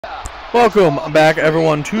Welcome back,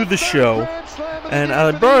 everyone, to the show. And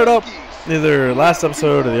I brought it up either last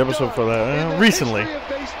episode or the episode before that, recently,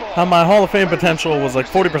 how my Hall of Fame potential was like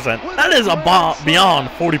 40%. That is beyond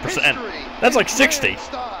 40%. That's like 60.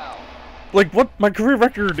 Like, what? My career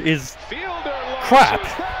record is crap.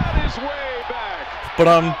 But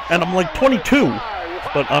I'm like 22.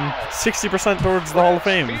 But I'm 60% towards the Hall of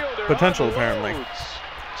Fame potential, apparently.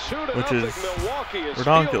 Which is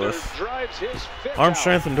ridiculous. Arm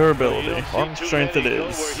strength and durability. Arm strength it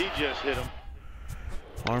is.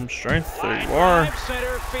 Arm strength, there you are.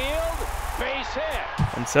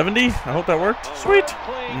 170? I hope that worked. Sweet!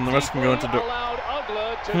 And the rest can go into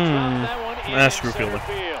screw fielding.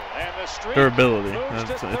 Durability.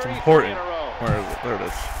 It's important. Where is it? There it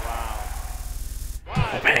is.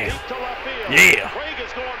 Oh, bam. Yeah!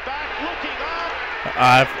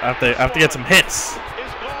 I have to get some hits.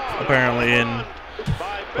 Apparently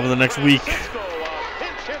over the next week.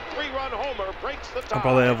 I'll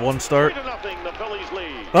probably have one start.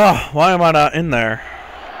 Oh, why am I not in there?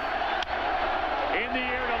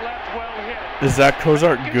 Is Zach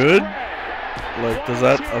Cozart good? Like, does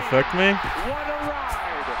that affect me?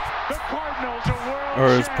 Or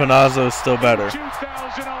is Panazzo still better?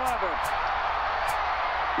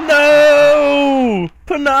 No!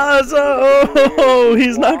 Panazzo! Oh,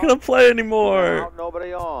 he's not gonna play anymore.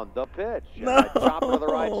 Nobody on the pitch. No. To the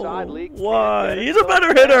right side. Why? He's a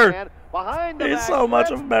better hitter. He's so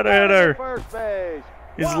much of a better hitter.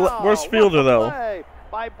 He's worst fielder though.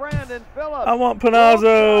 I want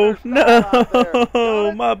Panazzo.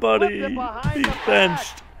 No, my buddy. He's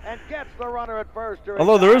benched.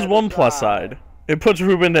 Although there is one plus side. It puts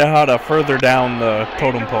Ruben Tejada further down the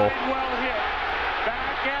totem pole.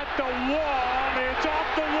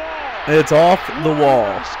 It's off the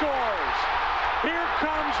wall. Here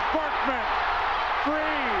comes Berkman.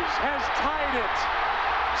 Freeze has tied it.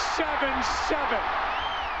 7-7.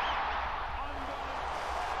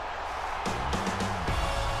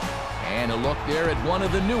 And a look there at one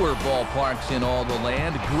of the newer ballparks in all the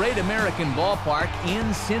land. Great American Ballpark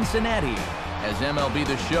in Cincinnati. As MLB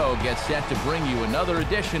The Show gets set to bring you another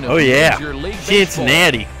edition of Major League Baseball.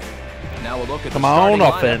 Cincinnati. Now we'll look at Come the on, starting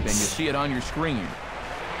lineup, offense. and you see it on your screen.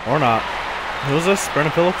 Or not. Who is this?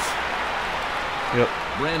 Brandon Phillips? Yep.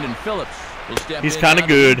 Brandon Phillips will step He's in kind of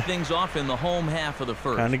good. To lead things off in the home half of the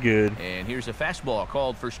first. Kind of good. And here's a fastball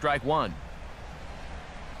called for strike one.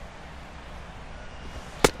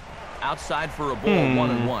 Outside for a ball,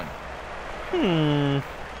 1-1.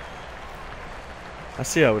 I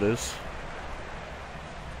see how it is.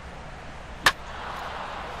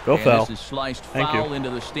 Go foul. This is sliced Thank foul you. into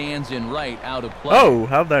the stands in right, out of play. Oh,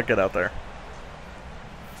 how'd that get out there?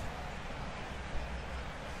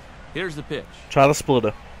 Here's the pitch. Try the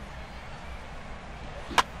splitter.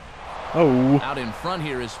 Oh. Out in front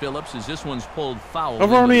here is Phillips as this one's pulled foul.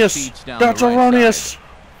 Erroneous. That's erroneous.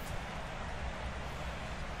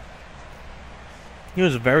 He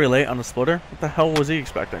was very late on the splitter. What the hell was he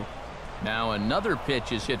expecting? Now another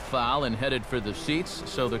pitch is hit foul and headed for the seats,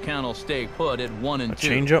 so the count will stay put at 1-2. A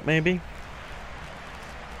changeup, maybe?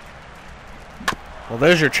 Well,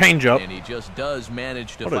 there's your changeup. And he just does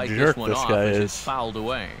manage to What a fight jerk this one this off guy as is. it's fouled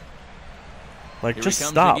away. Like, Here just he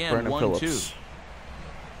comes stop, again, Brandon 1-2. Phillips. This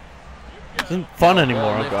isn't fun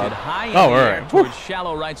anymore, oh god. Oh, alright. Towards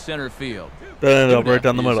shallow right center field. That ended up right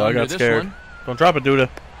down the middle. I got scared. One. Don't drop it, Duda.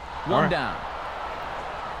 One down.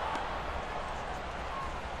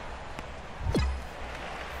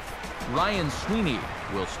 Ryan Sweeney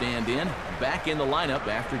will stand in, back in the lineup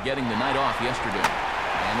after getting the night off yesterday.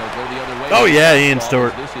 And they'll go the other way. Oh yeah, Ian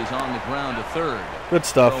Stewart. This is on the ground to third. Good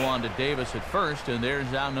stuff. Throw on to Davis at first, and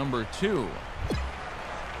there's out number 2.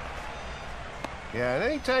 Yeah, and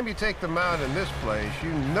anytime you take the mound in this place,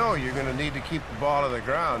 you know you're going to need to keep the ball on the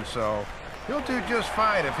ground, so he'll do just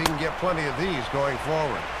fine if he can get plenty of these going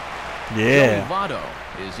forward. Yeah. Joey Votto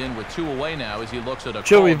is in with 2 away now as he looks at a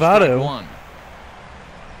Joey Votto. one.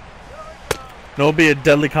 It'll be a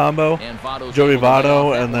deadly combo. Joey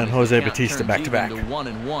Votto and then Jose Bautista back to back.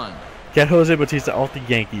 1-1. Get Jose Bautista off the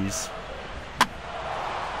Yankees.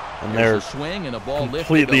 And their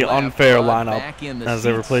completely unfair lineup as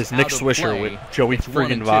they replace Nick Swisher with Joey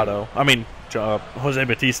friggin' Votto. I mean, Jose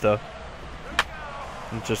Bautista.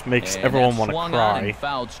 It just makes everyone want to cry.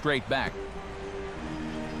 Fouled straight back.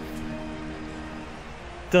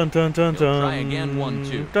 Dun dun dun dun. Try again,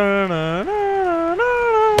 1-2. Dun, dun, dun, dun.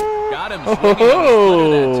 Got him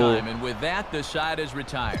swinging that time, and with that, the side is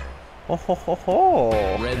retired. Oh ho ho ho!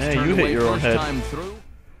 Yeah, you hit your own head.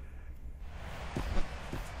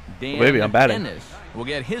 Dan Baby, I'm batting. Dennis will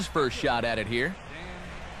get his first shot at it here.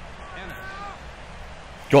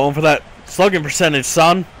 Going for that slugging percentage,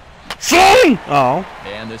 son. Swing! Oh.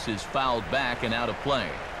 And this is fouled back and out of play.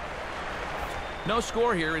 No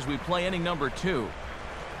score here as we play inning number 2.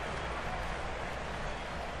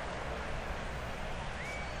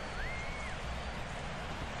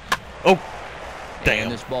 Oh, damn.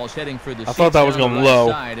 And this ball's heading for the I thought that was going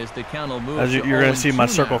low. As the count will move As you're going to see my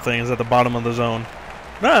circle things at the bottom of the zone.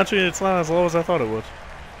 No, actually, it's not as low as I thought it was.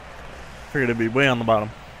 Figured it'd be way on the bottom.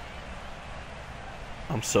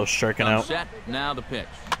 I'm so striking out. Set. Now the pitch.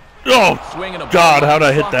 Oh, God, how'd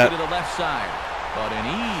I hit that? To the left side, but an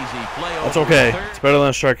easy play. That's okay. It's better than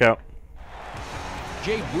a strikeout.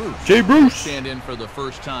 Jay Bruce stand in for the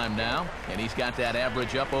first time now, and he's got that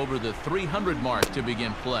average up over the 300 mark to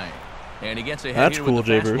begin play. And he gets ahead here with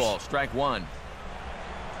the fastball. Strike one.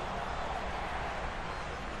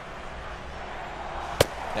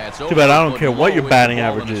 That's too bad. I don't care what your batting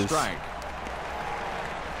average is.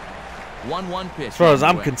 1-1 pitch. As far as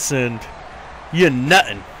I'm concerned, you're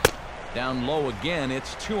nothing. Down low again.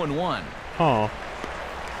 It's 2-1. Huh.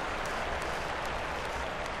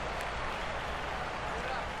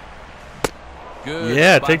 Good.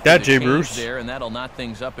 Yeah, take that, Jay Bruce. There, and that'll knot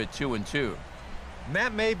things up at 2-2.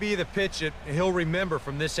 That may be the pitch that he'll remember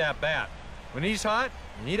from this at-bat. When he's hot,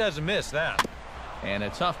 he doesn't miss that. And a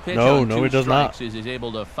tough pitch no, on no, two he does not. As he's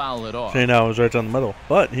able to foul it off. See, now it was right down the middle,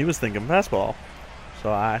 but he was thinking fastball,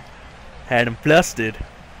 so I had him flustered.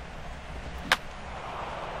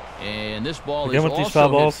 And this ball again is with these also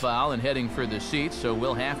foul foul and heading for the seats, so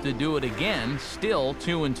we'll have to do it again. Still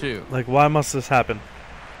 2-2. Like, why must this happen?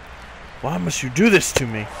 Why must you do this to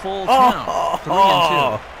me? Full count.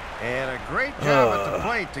 3-2. And a great job at the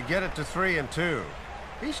plate to get it to 3-2.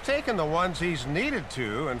 He's taken the ones he's needed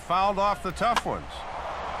to and fouled off the tough ones.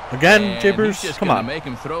 Again, Jay Bruce, come on. Make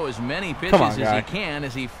him throw as many pitches as he can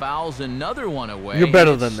as he fouls another one away. You're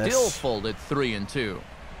better than this. Still full at 3-2.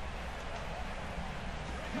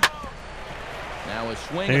 Now a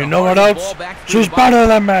swing. And you know what else? She's better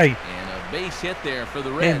than me. And a base hit there for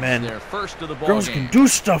the Reds. Hey, man. Their first of the ball Girls game. can do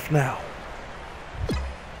stuff now.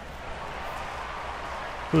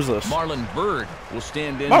 Who's this? Marlon Byrd will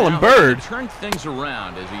stand in. Marlon Byrd turned things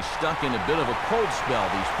around as he's stuck in a bit of a cold spell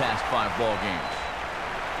these past 5 ball games.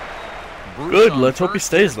 Good. Let's hope he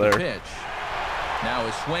stays there. Pitch. Now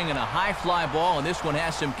a swing and a high fly ball, and this one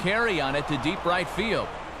has some carry on it to deep right field.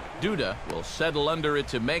 Duda will settle under it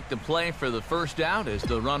to make the play for the first out, as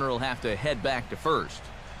the runner will have to head back to first.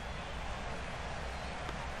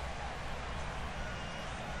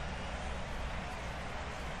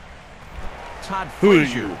 Todd Who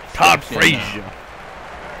Frazier. are you? Todd Frazier.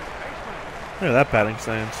 Look at that batting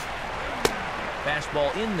stance.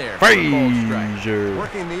 Fastball in there. Frazier.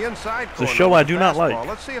 Working the inside corner. It's a show I do not like.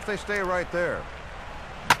 Let's see if they stay right there.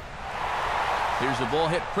 Here's a ball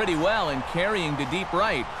hit pretty well and carrying to deep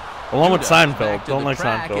right. Along with Duda Seinfeld. Don't like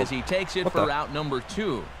Seinfeld. As he takes it for route number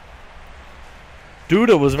 2.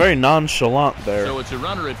 Duda was very nonchalant there. So it's a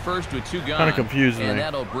runner at first with 2 guys. Kind of confused me. And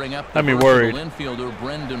that'll bring up the Had me worried. infielder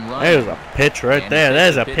Brendan Ryan. There's a pitch right there.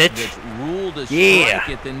 There's a pitch. That's ruled a yeah.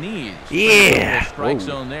 strike at the knees. Yeah. Strike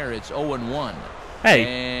zone there. It's 0-1. Hey,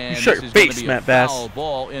 and you shut your face, Matt Bass. Foul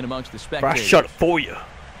ball in amongst the spectators. I shut it for you.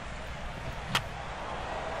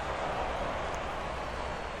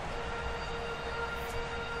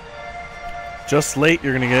 Just late,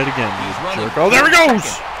 you're gonna get it again, you jerk. Oh, there he goes! A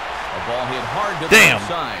ball hit hard to damn. the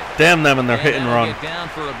side. Damn them and their hit and run. Get down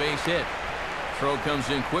for a base hit. Throw comes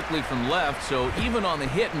in quickly from left, so even on the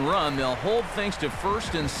hit and run, they'll hold things to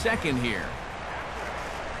first and second here.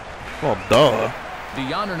 Well, duh.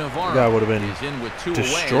 DeYonder Navarro that would have been is in with 2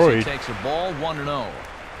 destroyed. away as he takes a ball 1-0.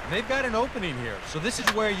 They've got an opening here, so this is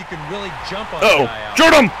where you can really jump on the guy out.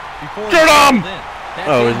 Shoot him! Shoot him!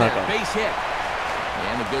 Oh, he's not going. Base hit.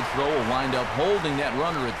 And a good throw will wind up holding that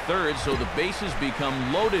runner at third, so the bases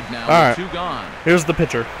become loaded now with 2 gone. Here's the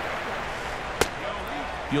pitcher.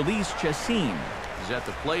 Yolis Chassin is at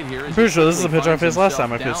the plate here. I'm pretty sure this is the pitcher I faced last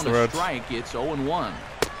time I faced the Reds. Strike, it's 0-1.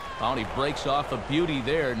 Oh, he breaks off a beauty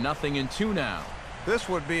there. 0-2 now. This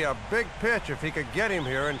would be a big pitch if he could get him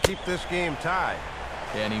here and keep this game tied.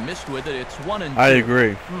 And he missed with it. It's 1-2. I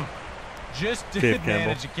agree. Just Dave did Campbell.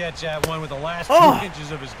 manage to catch that one with the last 2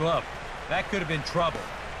 inches of his glove. That could have been trouble.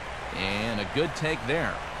 And a good take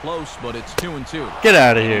there. Close, but it's 2-2. Get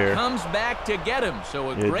out of here. He comes back to get him.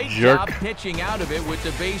 So a you great jerk. job pitching out of it with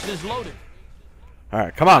the bases loaded. All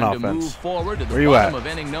right, come on, Time offense. to move forward to the Where you bottom at? Of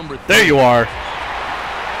inning number 3. There you are. A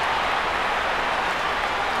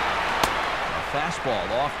fastball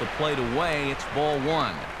off the plate away. It's ball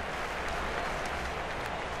 1.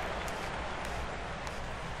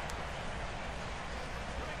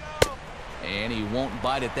 And he won't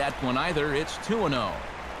bite at that one either. It's 2-0.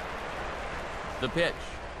 The pitch.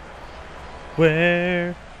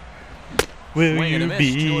 Where will Swing and a you miss,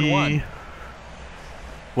 be 2-1.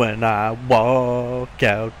 when I walk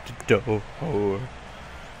out the door?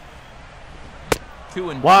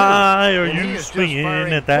 2-2. Why are And he you is just swinging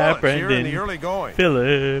firing at that, bullets here in the Brendan early going.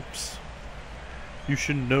 Phillips? You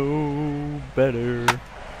should know better.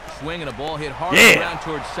 Swing and a ball hit hard Yeah. around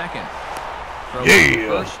towards second. Throw Yeah.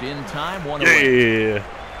 first in time, 1 away.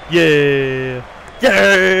 Yeah.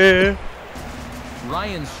 Yeah.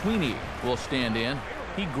 Ryan Sweeney will stand in.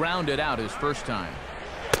 He grounded out his first time.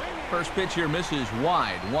 First pitch here misses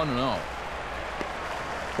wide, 1-0.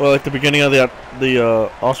 Well, at the beginning of the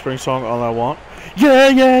Offspring song, All I Want. Yeah,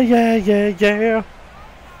 yeah, yeah, yeah, yeah.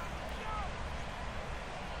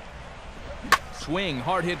 Swing,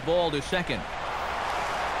 hard hit ball to second.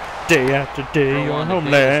 Day after day, Throw your on the home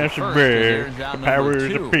base last at first, break. and there's out The number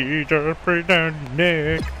powers 2. of peace are pretty down your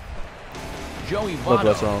neck. Joey Love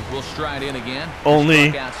that Votto song. will stride in again. Only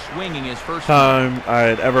Struck out swinging his first time. Time I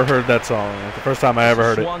had ever heard that song. The first time I ever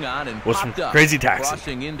heard Swung it on and was from popped up, Crazy Taxi.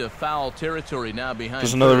 crossing into foul territory now behind.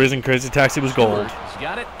 There's another third. reason Crazy Taxi was gold. He's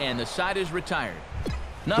got it, and the side is retired. There's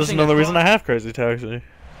Nothing another reason I across. have Crazy Taxi.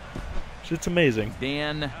 It's amazing.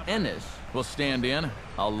 Dan Ennis will stand in.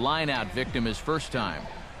 A line-out victim his first time.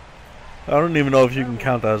 I don't even know if you can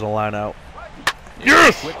count that as a line out. A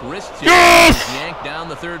Yes! quick wrist tip. Yes! He's yanked down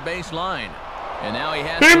the third base line. And now he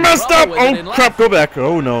has He some messed trouble up! with it in Oh left. crap, go back.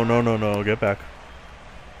 Oh no, no, no, no, get back.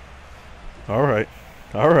 Alright.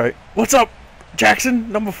 Alright. What's up,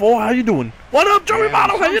 Jackson, number 4? How you doing? What up, Joey And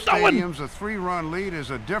Votto? in How you some doing? stadiums, a 3-run lead is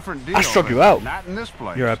a different deal. I struck you but out. Not in this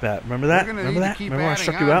place. You're at bat. Remember that? We're gonna Remember need that? to keep Remember when I adding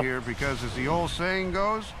struck you on out? here because, as the old saying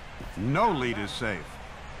goes, no lead is safe.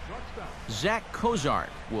 Zach Kozart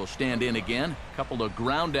will stand in again. Couple of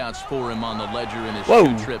groundouts for him on the ledger in his Whoa.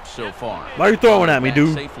 2 trips so far. Why are you throwing at me, Back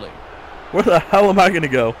dude? Safely. Where the hell am I gonna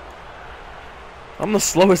go? I'm the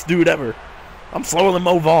slowest dude ever. I'm slower than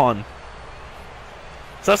Mo Vaughn.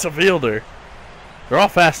 Such a fielder. They're all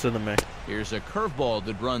faster than me. Here's a curveball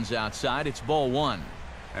that runs outside. It's ball 1.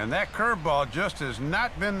 And that curveball just has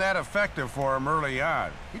not been that effective for him early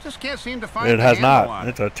on. He just can't seem to find It the has handle not. on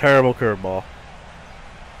It's a terrible curveball.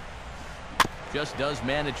 Just does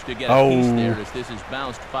manage to get a piece Oh. there as this is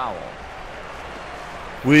bounced foul.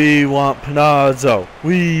 We want Panazzo.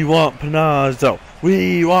 We want Panazzo.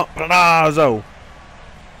 We want Panazzo.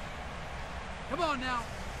 Come on now.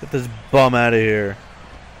 Get this bum out of here.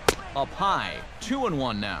 Up high.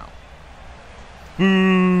 2-1 now.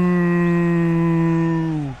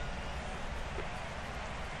 Boo.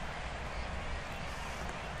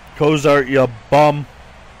 Kozart, you bum.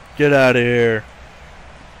 Get out of here.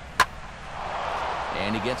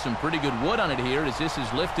 And he gets some pretty good wood on it here as this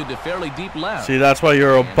is lifted to fairly deep left. See, that's why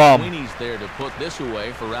you're a And bum. Sweeney's there to put this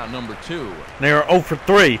away for route number 2. They are 0 for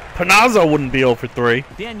 3. Panazzo wouldn't be 0 for 3.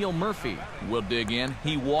 Daniel Murphy will dig in.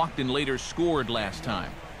 He walked and later scored last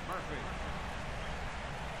time.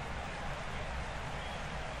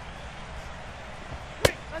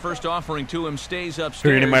 First offering to him stays upstairs.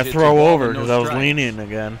 Figured he might It's a throw ball over with no because I was strikes. leaning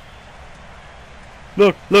again.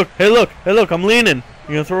 Look, look, hey look, I'm leaning.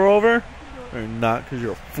 You gonna throw over? Or not, because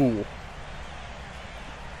you're a fool.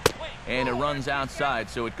 And it runs outside,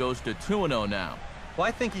 so it goes to 2-0 now. Well,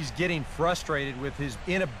 I think he's getting frustrated with his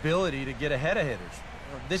inability to get ahead of hitters.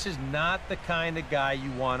 This is not the kind of guy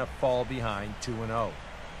you want to fall behind 2-0.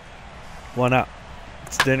 Why not?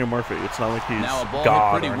 It's Daniel Murphy. It's not like he's Now a ball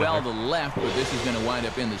God hit pretty or well to anything. the left, but this is going to wind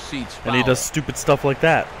up in the seats. And he foul. does stupid stuff like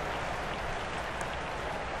that.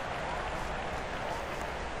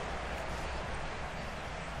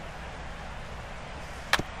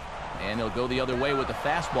 And he'll go the other way with the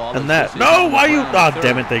fastball. And as that. this is No, on the why you? ground Oh, at third.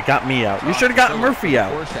 damn it, they got me out. You should have gotten Murphy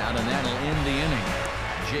out. Force out, and that'll end the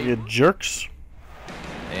inning. You jerks.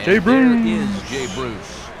 And Jay Bruce. There is Jay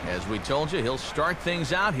Bruce. As we told you, he'll start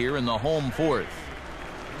things out here in the home 4th.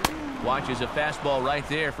 Watches a fastball right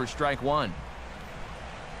there for strike 1.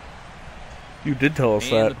 You did tell us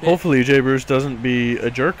And that. the pitch. Hopefully Jay Bruce doesn't be a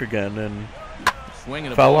jerk again and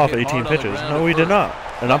Swinging a foul ball off hit 18 hard on the pitches. ground No, to he did first. not.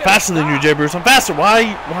 And I'm faster than you, Jay Bruce. I'm faster. Why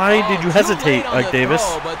did you Too hesitate, late on Ike the Davis?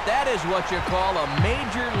 throw, but that is what you call a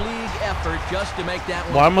major league effort just to make that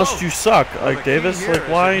one Why must close. you suck, Well, the Ike key Davis? here Like, is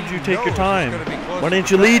why that did he you take your knows it's time? gonna be close Why to didn't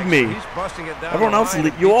the you lead bag, me? so he's busting it down Everyone the else, line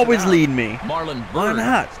and you beats it always out. lead me. Marlon Why Byrd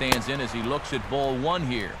not? stands in as he looks at ball 1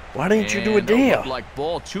 here. Why didn't you do a And it deal? looked like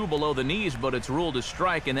ball 2 below the knees, but it's ruled a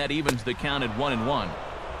strike, and that evens the count at 1-1.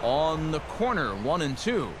 On the corner,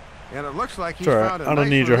 1-2. And it looks like he's It's all right. found a I don't nice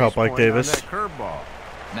need your help, release Ike point on Davis. that curveball.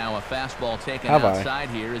 Now a fastball taken Have I? outside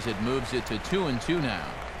here as it moves it to 2-2 now.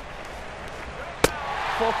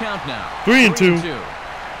 Full count now. 3-2.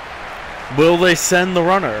 Will they send the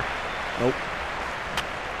runner? Nope.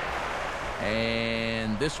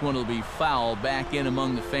 And this one will be foul back in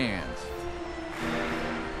among the fans.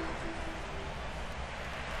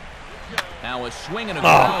 Now a swing and a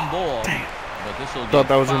ground ball. But this will Thought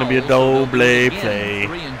that was going to be a double play.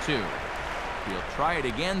 3-2. He'll try it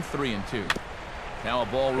again, 3-2. Now a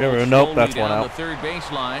ball rolls nope, that's down one out. the third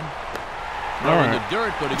baseline. All In right. the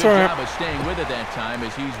dirt, but a It's good all right. job of staying with it that time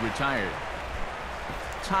as he's retired.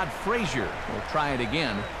 Todd Frazier will try it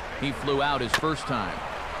again. He flew out his first time.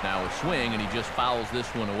 Now a swing, and he just fouls this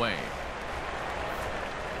one away.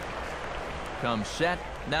 Comes set.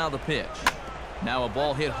 Now the pitch. Now a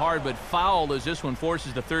ball hit hard but foul as this one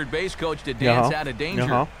forces the third base coach to dance out of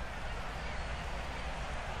danger.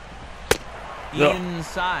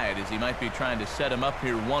 Inside as he might be trying to set him up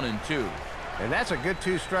here 1-2. And that's a good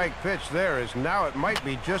two-strike pitch there, as now it might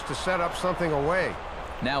be just to set up something away.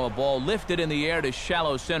 Now a ball lifted in the air to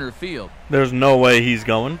shallow center field. There's no way he's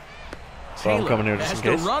going. So I'm Taylor coming here just has in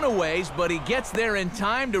to case. run a ways, but he gets there in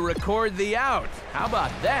time to record the out. How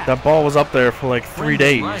about that? That ball was up there for like 3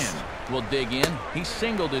 days. Ryan will dig in. He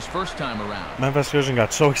singled his first time around. My investigation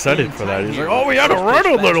got so excited for that. He's like, Here oh, we had to with run a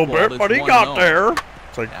first little fastball bit, but he that's got 1-0. there.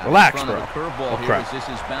 It's like, Out in relax, front bro. of the curveball Oh, here crap. as this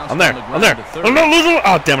is bounced I'm there. on the I'm ground there. to third. I'm not losing.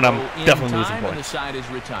 Oh, damn it. I'm In definitely time, losing and the points. side is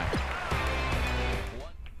retired.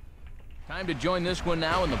 Time to join this one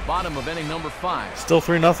now in the bottom of inning number 5. Still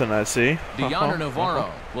 3-0, I see. DeAndre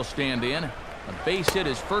Navarro will stand in. A base hit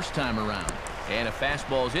his first time around. And a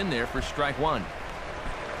fastball is in there for strike 1.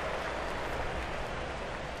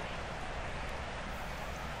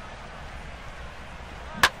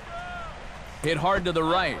 Hit hard to the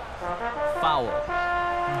right. Foul.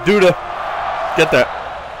 Duda. Get that.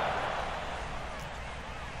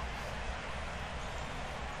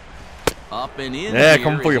 Up and in. Yeah, here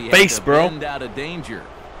come for as your he had face, to bro. bend out of danger.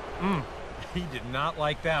 He did not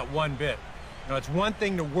like that one bit. You know, it's one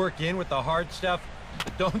thing to work in with the hard stuff,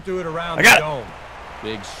 but don't do it around I the got it. dome.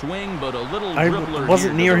 Big swing, but a little I dribbler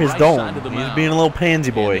wasn't here near to the his right dome. side of the He was mound. being a little pansy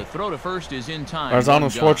And boy. the throw to first is in time. Or as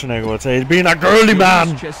Arnold One gone. Schwarzenegger would say, he's being a girly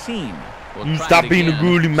man. Chassin will You try stop it being a again.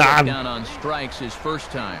 girly Check man. Down on strikes his first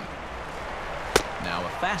time. Now a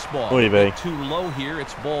fastball. Oy A vey. bit too low here.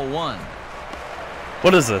 It's ball 1.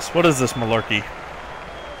 What is this? What is this malarkey?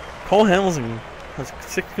 Cole Hamilton has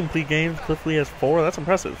 6 complete games. Cliff Lee has 4. That's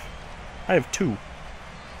impressive. I have 2.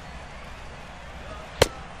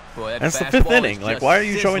 Boy, that That's the fastball 5th is inning. Like, just why are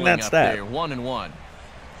you showing sizzling that up stat? there. 1-1.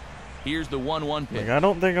 Here's the 1-1 pitch. Like, I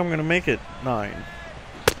don't think I'm going to make it 9.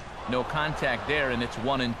 No contact there, and it's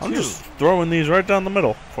 1-2. I'm just throwing these right down the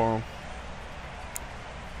middle for him.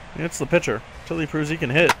 It's the pitcher. Till he proves he can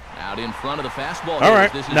hit. Out in front of the fastball. All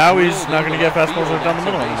right. This is Now he's drilled not into going to get left fastballs field. right down the That's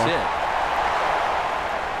a middle base anymore. hit.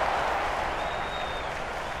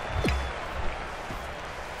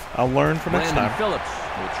 I'll learn for next Brandon time. Phillips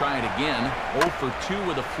will try it again. 0 for 2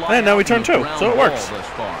 with a fly. Hey, now we out turn and a 2, ground so it ball works. Thus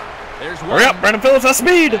far. There's one. Hurry up, Brandon Phillips. That's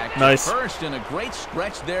speed. Back to Nice. First, and a great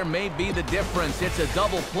stretch there may be the difference. It's a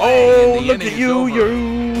double play. Oh, and the look inning at is you. over.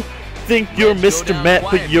 You think you're Let's go Mr. down Met, but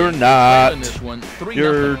quietly you're as they not. play in this one, 3-0.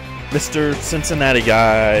 You're Mr. Cincinnati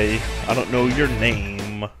guy. I don't know your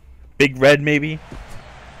name. Big Red, maybe?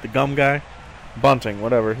 The gum guy? Bunting,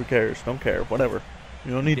 whatever. Who cares? Don't care. Whatever.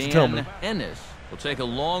 You don't need to tell me. Dan Ennis will take a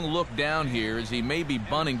long look down here as he may be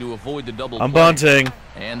bunting to avoid the double I'm play. bunting.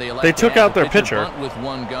 And they elect They to took have out the their pitcher. bunt with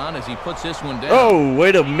one gun as he puts this one down. Oh,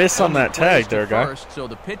 way to miss on that Plays tag to there, guy. first, so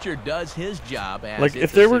the pitcher does his job as Like, it's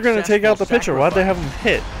if they a were going to take out the pitcher, why'd they have him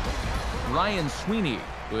hit? Ryan Sweeney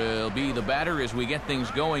will be the batter as we get things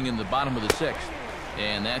going in the bottom of the 6th.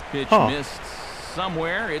 And that pitch missed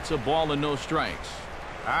somewhere. It's a ball and no strikes.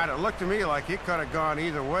 It looked to me like it could have gone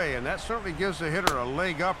either way, and that certainly gives the hitter a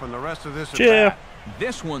leg up in the rest of this Yeah. at-bat.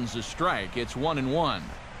 This one's a strike. It's 1-1.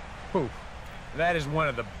 Whew. That is one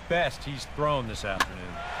of the best he's thrown this afternoon.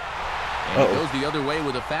 And it goes the other way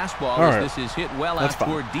with a fastball All as right. this is hit well That's out fine.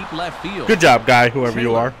 toward deep left field. Good job, guy, whoever you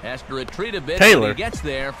Taylor are. has to retreat a bit, Taylor. but he gets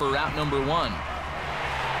there for route number 1.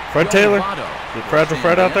 Fred Taylor? Votto Is will Fragile stand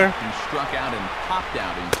Fred out in. there? He struck out and popped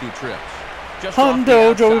out in 2 trips. Just off the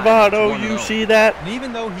Hundo, Joey outside, Votto, it's you 1-0. see that? And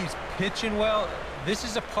even though he's pitching well, this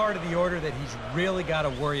is a part of the order that he's really got to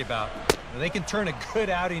worry about. They can turn a good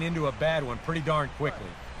outing into a bad one pretty darn quickly.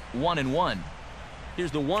 1-1.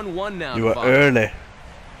 Here's the 1-1 now. You to were Votto. early.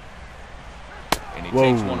 And he Whoa.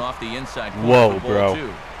 takes one off the inside corner Whoa, for ball bro.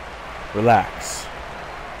 2. Relax.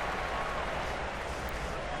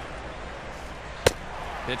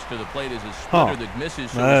 Pitch to the plate is a splitter that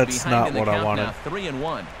misses. So That's he's behind not in the what I count wanted. now,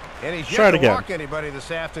 3-1. And he's Try yet it to again. walk anybody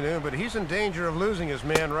this afternoon, but he's in danger of losing his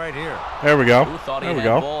man right here. There we go. Who thought he There we had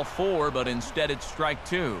go. ball 4, but instead it's strike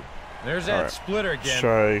 2. There's that All right. splitter again.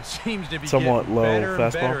 Try Seems to be somewhat getting low better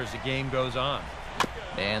and fastball. better as the game goes on.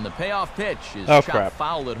 And the payoff pitch is Oh, shot crap.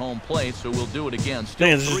 foul at home plate, so we'll do it again. Still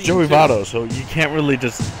Thing is, this is 3-2. Joey Votto, so you can't really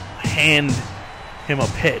just hand him a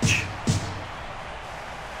pitch.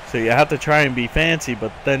 So you have to try and be fancy,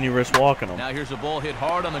 but then you risk walking him. Now here's a ball hit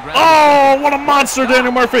hard on the ground. Oh, what a monster,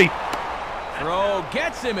 Daniel Murphy! Throw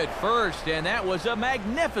gets him at first, and that was a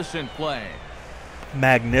magnificent play.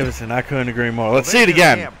 Magnificent. I couldn't agree more. Let's They see it just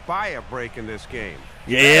again. Can't buy a break in this game.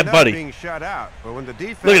 Yeah, End up buddy. Being shut out, but when the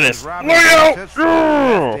defense Look at this. is robbing Look out! bases from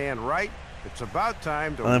left and right, it's about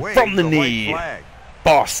time to And then wave from the white knee. flag.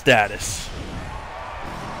 Boss status.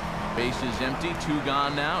 Base is empty, 2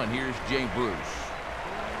 gone now, and here's Jay Bruce.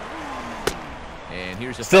 And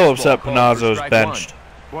here's a Still fastball upset called for Panazzo's strike benched.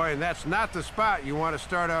 Boy, and that's not the spot you want to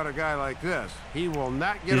start out a guy like this. He will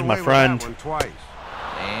not get He's away my with friend. that one twice.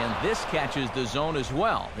 And this catches the zone as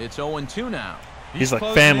well. It's 0-2 now. He's like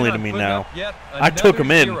closing family in to on me putting now. up yet I took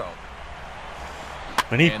him in. another 0.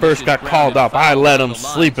 When he And first this is got grounded called up, I foul let down him the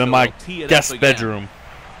line, sleep in so my they'll tee it up guest again. bedroom.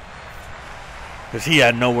 Because he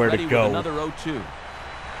had nowhere Ready to with go. another 0-2.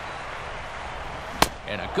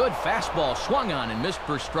 And a good fastball swung on and missed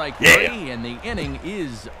for strike 3, Yeah. and the inning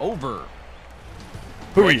is over.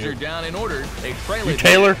 Who are Reds you? are down in order. They trail You it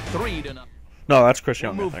Taylor? 3-0. No, that's Chris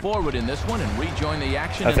We'll Young, I move think. forward in this one and rejoin the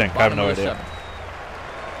action. I in the think. I have bottom no of the idea. 7th.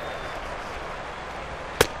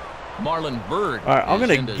 Marlon Byrd. All right, I'm is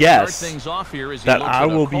going in to to guess start things off here as he that looks I at a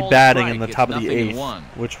will be called batting in strike. the It's top of the 8th, 0-1.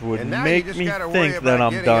 which would And now make you just me gotta worry think that about I'm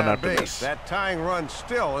getting done on after base. this. That tying run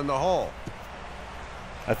still in the hole.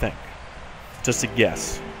 I think. Just a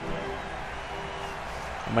guess.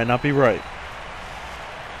 I might not be right,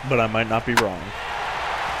 but I might not be wrong.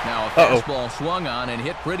 Now a fastball swung on and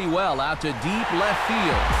hit pretty well out to deep left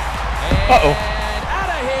field. And out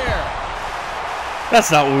of here. That's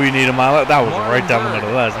not what we need in my life. That was Marlon right down the Byrd,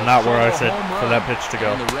 middle. That is a not where I solo said home for that run. pitch to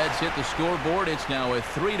go. And the Reds hit the scoreboard. It's now a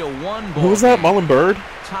 3-1 ball Who was that? game. Mullen Bird?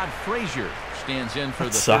 Todd Frazier stands in for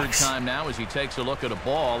That the sucks. third time now as he takes a look at a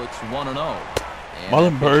ball. It's 1-0. And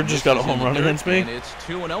Marlon that Byrd pitch just got a misses home in run the dirt, against me? And it's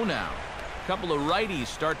 2-0 now. A couple of righties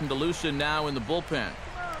starting to loosen now in the bullpen.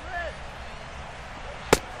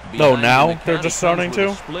 No, Behind now him, they're McCowney just starting comes with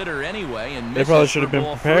to? a splitter anyway and They probably misses should have for been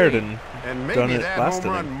ball prepared 3. And maybe done it that last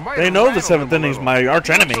home run inning. might They have know the rattled 7th him a inning's little. my arch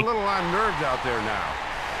Looks enemy. a little on nerves out there now.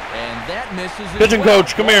 And that misses as Pitching well.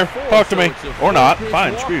 coach, come Ball here. 4, Talk to so me. it's a Or not. 4-pitch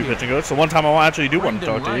Fine, walk screw you, here. pitching coach. The one time I actually do want to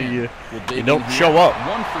talk to you, you don't show up.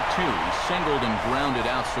 1 for 2. He's singled and grounded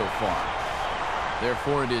out so far.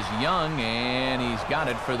 Therefore, it is Young, and he's got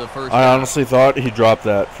it for the first I out. honestly thought he dropped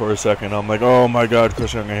that for a second. I'm like, oh my God,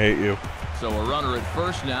 Chris Young, I hate you. So a runner at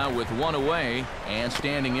first now with 1 away, and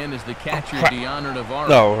standing in is the catcher, crap. Deanna Navarro.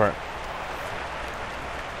 No, right.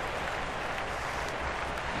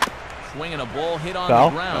 Swinging a ball hit on Foul?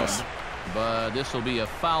 the ground. Nice. But this will be a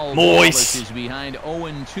foul Moist. ball as he's behind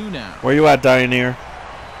 0-2 now. Where you at, Dioneer?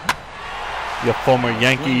 You former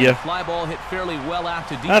Yankee, Swinging you. a fly ball hit fairly well out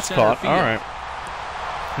to deep That's center caught. field. All right.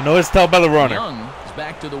 You know, it's tell by the runner. Young is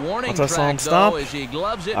back to the warning Once I saw him track, stop, though, as he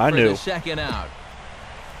gloves it I for knew. the second out.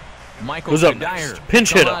 Michael Who's up Kadire next?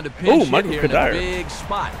 Pinch come hitter. on to pinch Ooh, hit Michael here in a Kadire. big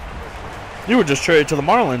spot. You were just traded to the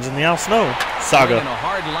Marlins in the Al Snow Swinging saga. a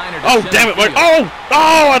hard liner to Oh, center damn it, Mike. field.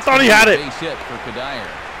 Oh, I thought he had it. Base hit for Kadire.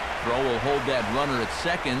 Throw will hold that runner at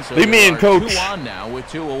second. So Leave me there in, are coach. 2 on now with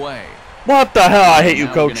 2 away. What the hell? I hate you,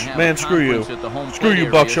 Now we're coach. gonna have Man, a screw you. conference at the home Screw plate you,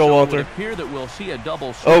 area, Buck so it would Showalter. appear that we'll see a double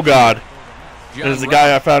Oh, switch God. here. There's the John guy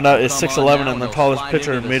I Rupp found out is will come 6'11" on now, and the he'll tallest slide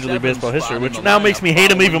pitcher into in the Major League 7th Baseball spot history, in which the now makes lineup me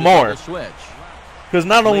hate him following even the more. double switch. Because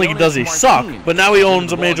not only Leonis does he suck, Martinez but now he into the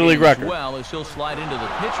owns a Major ballgame League as record. Well, as he'll slide into the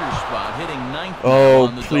pitcher's spot, hitting 9th now Oh,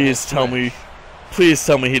 on the please double tell me. switch. Please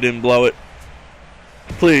tell me he didn't blow it.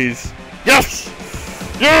 Please. Yes!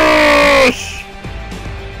 Yes!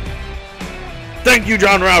 Thank you,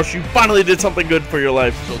 John Roush. You finally did something good for your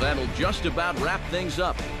life. So that'll just about wrap things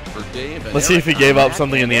up for Dave. And Let's see if he Eric gave on up that.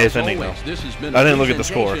 something in the And 8th as inning, always, though. this has been I a didn't look at the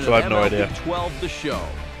score, presentation so I have of no MLB idea. 12 The Show.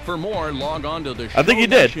 For more, log on to the I think he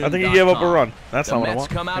did. I think he gave up a run. That's the not what I Mets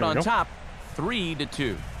want. come out There we on go. top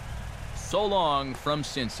 3-2. So long from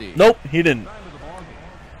Cincy. Nope, he didn't.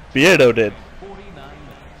 Viedo did.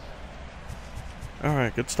 All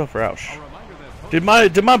right, good stuff, Roush. Did my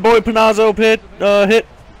boy Panazzo hit?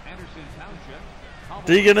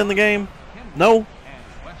 Did he get in the game? No.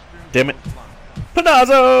 Damn it,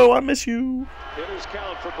 Panazzo, I miss you. Hitters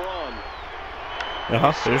count for Braun. There's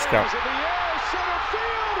count. In the air, center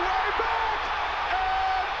field, way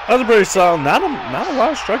back, That was a pretty solid. Not a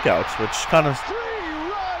lot of strikeouts, which kind of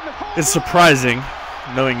three-run home is surprising.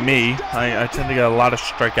 Knowing me, I tend to get a lot of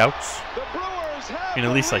strikeouts. The Brewers have I mean,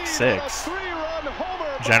 at least like the lead with a 6. three-run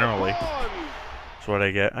homer by Generally. Braun. That's what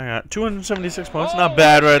I get. I got 276 points. Not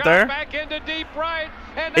bad right there.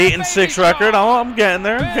 8-6 record. Oh, I'm getting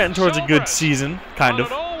there. I'm getting towards a good season, kind of.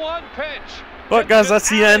 But guys, that's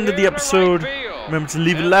the end of the episode. Remember to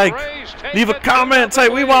leave a like, leave a comment, say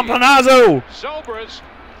we want Panazzo,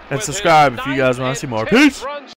 and subscribe if you guys want to see more. Peace.